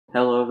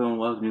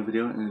a new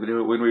video. In the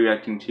video, we're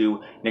reacting to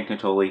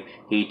Nittoli,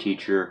 Hey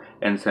Teacher,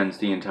 and since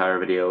the entire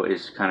video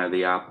is kind of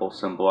the Apple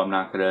symbol, I'm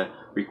not going to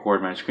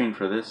record my screen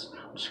for this.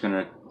 I'm just going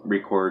to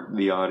record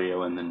the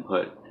audio and then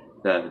put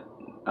the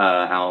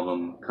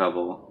album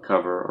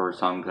cover or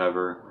song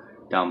cover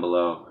down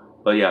below.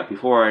 But yeah,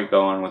 before I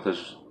go on with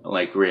this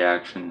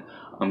reaction,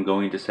 I'm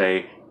going to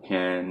say,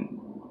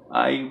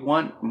 I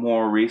want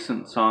more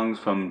recent songs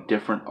from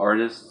different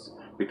artists,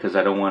 because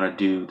I don't want to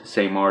do the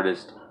same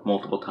artist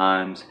multiple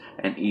times,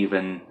 and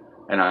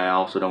I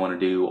also don't want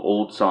to do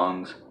old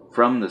songs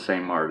from the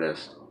same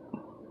artist,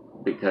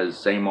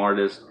 because same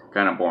artist,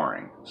 kind of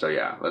boring. So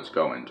yeah, let's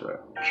go into it.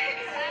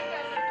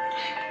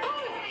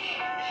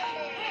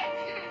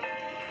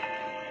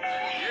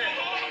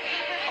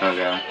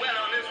 Okay.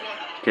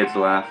 Kids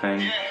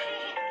laughing.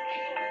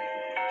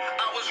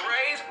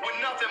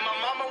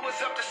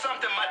 Up to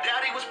something. My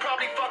daddy was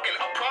probably fucking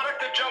a product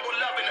of jungle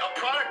loving, a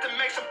product that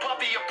makes him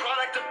puffy, a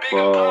product of big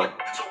and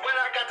So when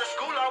I got to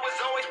school, I was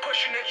always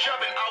pushing and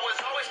shoving. I was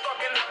always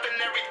fucking up in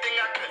everything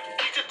I could.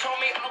 Teacher told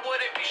me I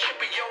wouldn't be shit,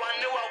 but yo, I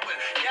knew I would.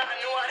 Yeah, I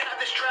knew I'd have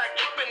this track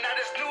jumping. I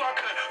just knew I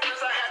could.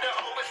 First I had to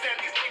overstand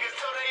these niggas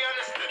till they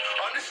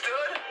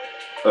understood.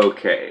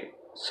 Okay,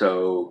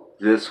 so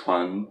this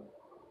one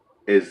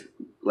is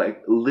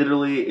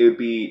literally,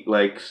 it'd be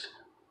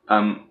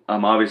I'm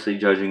obviously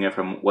judging it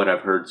from what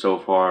I've heard so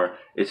far.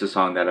 It's a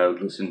song that I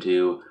would listen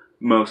to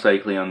most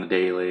likely on the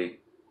daily.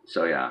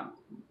 So yeah,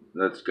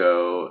 let's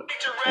go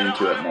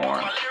into it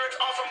more.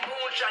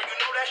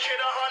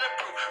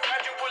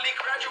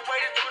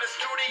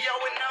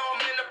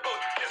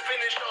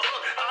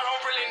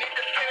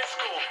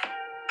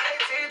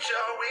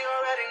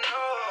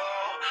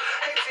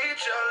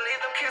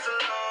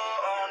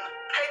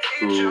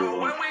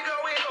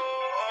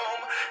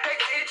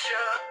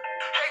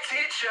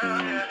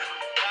 Got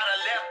a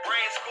left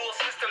brain school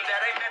system that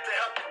ain't meant to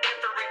help the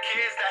different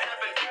kids that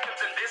have been victims,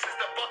 and this is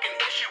the fucking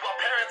issue. While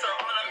parents are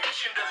on a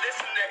mission to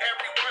listen to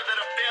every word that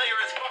a failure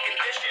is fucking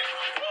dishing.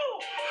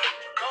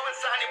 Go and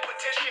sign your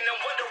petition and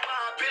wonder why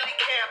I really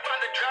can't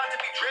find the drive to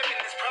be driven.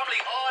 It's probably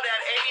all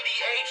that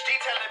ADHD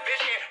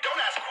television.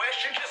 Don't ask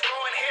questions, just go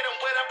and hit him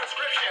with a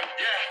prescription.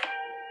 Yeah.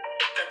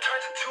 That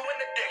turns into an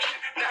addiction.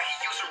 Now he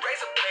using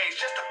razor blades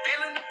just to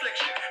feel an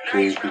affliction. Now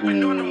he's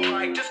rapping on the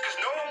mic just cause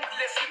no one would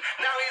listen.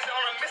 Now he's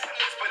on a missing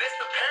list, but it's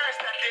the parents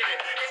that did it.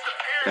 It's the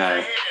parents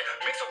that hit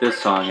it. This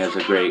song has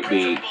a great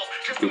beat,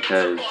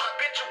 because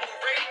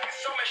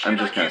I'm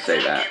just gonna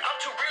say that.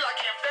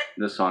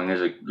 This song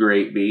has a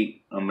great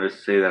beat. I'm gonna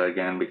say that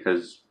again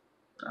because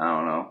I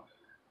don't know.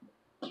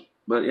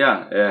 But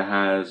yeah, it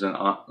has an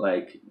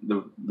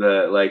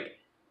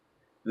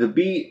the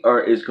beat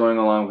is going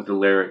along with the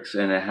lyrics,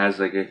 and it has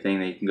a thing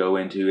that you can go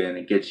into, and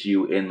it gets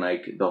you in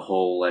the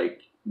whole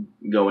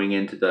going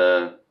into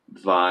the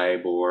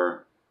vibe,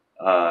 or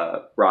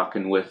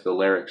rocking with the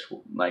lyrics,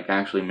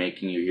 actually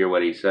making you hear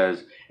what he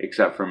says,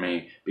 except for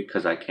me,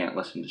 because I can't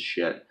listen to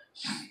shit.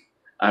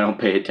 I don't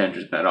pay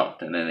attention that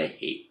often, and I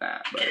hate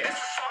that. But yeah.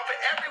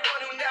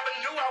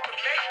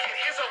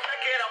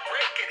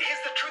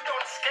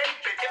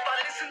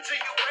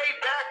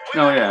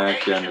 No, yeah,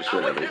 actually, I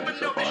understood everything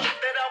so far.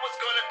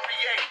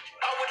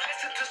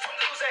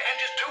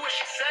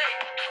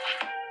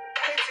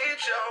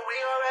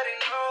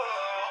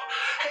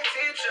 Hey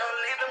teacher,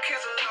 leave them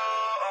kids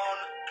alone.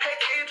 Hey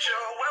teacher,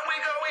 when we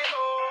going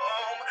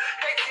home.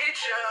 Hey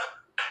teacher,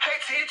 hey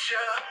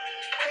teacher,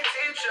 hey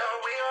teacher,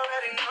 we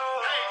already know.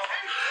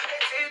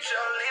 Hey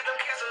teacher, leave them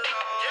kids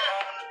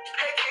alone.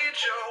 Hey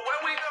teacher, when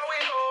we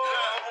going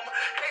home.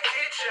 Hey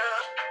teacher,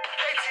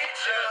 hey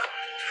teacher.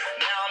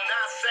 Now I'm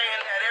not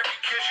saying that every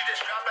kid should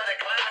just drop out of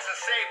class and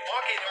say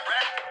fuck it and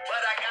rap,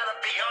 but I gotta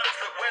be honest,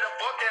 look where the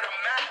fuck that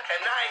I'm at,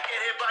 and I ain't get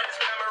hit by just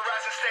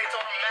memorizing states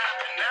on the map.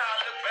 And now I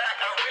look back,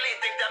 I really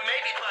think that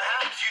maybe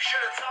perhaps you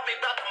should have taught me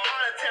about the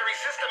monetary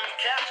system and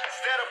cash,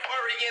 instead of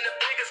worrying the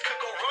biggest could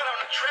go run on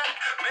the track.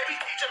 Maybe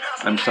teach them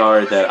how. I'm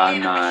sorry that I'm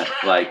not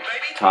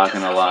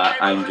talking a lot.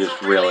 I'm just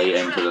really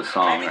into the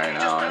song right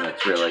now, and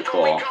it's really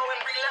cool.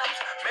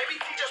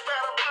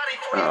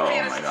 Oh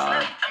my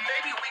god.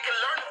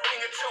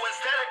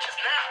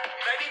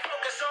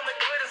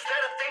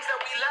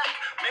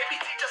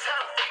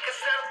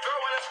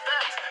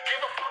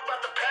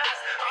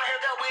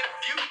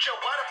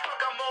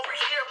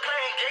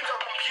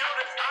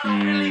 I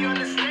don't really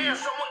understand.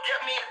 Someone get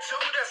me into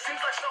that.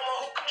 Seems like someone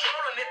who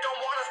controlling it don't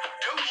want us to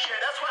do shit.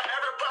 That's why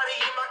everybody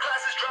in my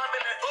class is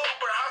driving an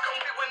Uber. How come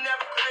we were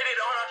never graded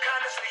on our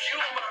kindness and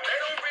humor? They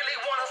don't really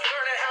want us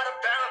learning how to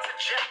balance a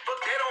checkbook.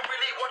 They don't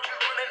really want you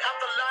running out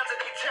the lines of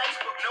their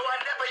textbook. No, I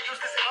never use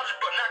this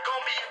algebra, not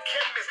gonna be a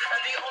chemist.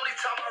 And the only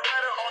time I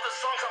read are all the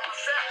songs on my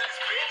set list,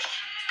 bitch.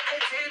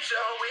 Hey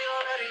teacher, we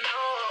already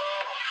know.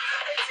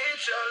 Hey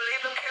teacher,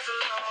 leave them kids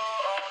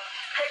alone.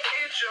 Hey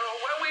teacher,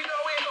 when we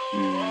going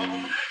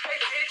home. Hey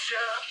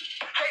teacher,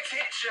 hey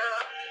teacher,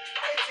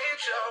 hey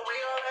teacher, we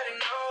already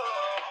know.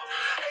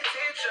 Hey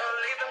teacher,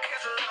 leave them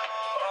kids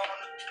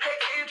alone. Hey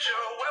teacher,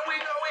 when we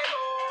going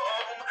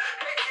home.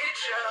 Hey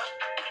teacher,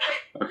 hey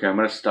Okay, I'm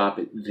gonna stop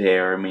it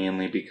there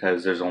mainly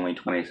because there's only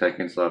 20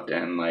 seconds left,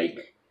 and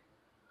like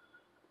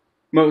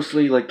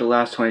mostly like the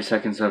last 20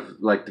 seconds of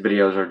like the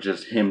videos are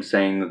just him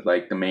saying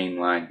like the main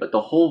line, but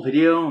the whole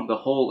video, the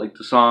whole like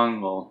the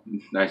song, well,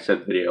 I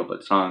said video,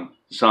 but the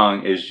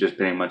song is just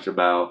pretty much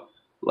about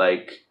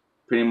like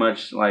pretty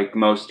much like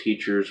most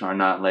teachers are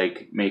not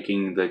like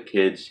making the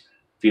kids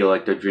feel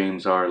like their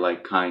dreams are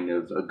like kind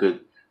of a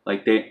good,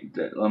 like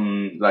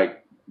like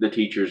the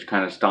teachers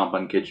kind of stomp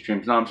on kids'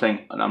 dreams. No,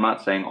 I'm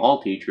not saying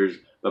all teachers,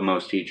 but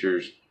most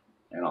teachers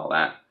and all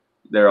that.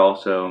 They're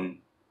also,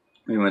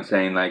 we went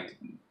saying like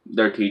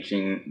they're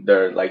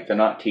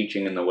not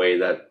teaching in the way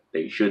that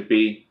they should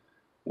be.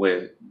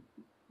 With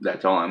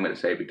That's all I'm going to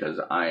say because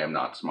I am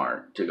not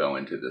smart to go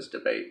into this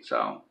debate.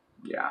 So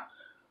yeah.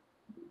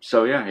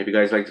 So yeah, if you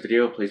guys liked the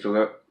video, please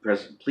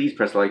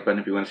press the like button.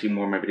 If you want to see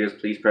more of my videos,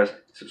 please press the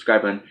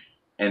subscribe button.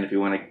 And if you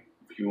want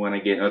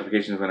to get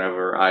notifications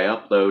whenever I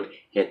upload,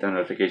 hit the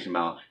notification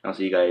bell. And I'll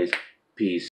see you guys. Peace.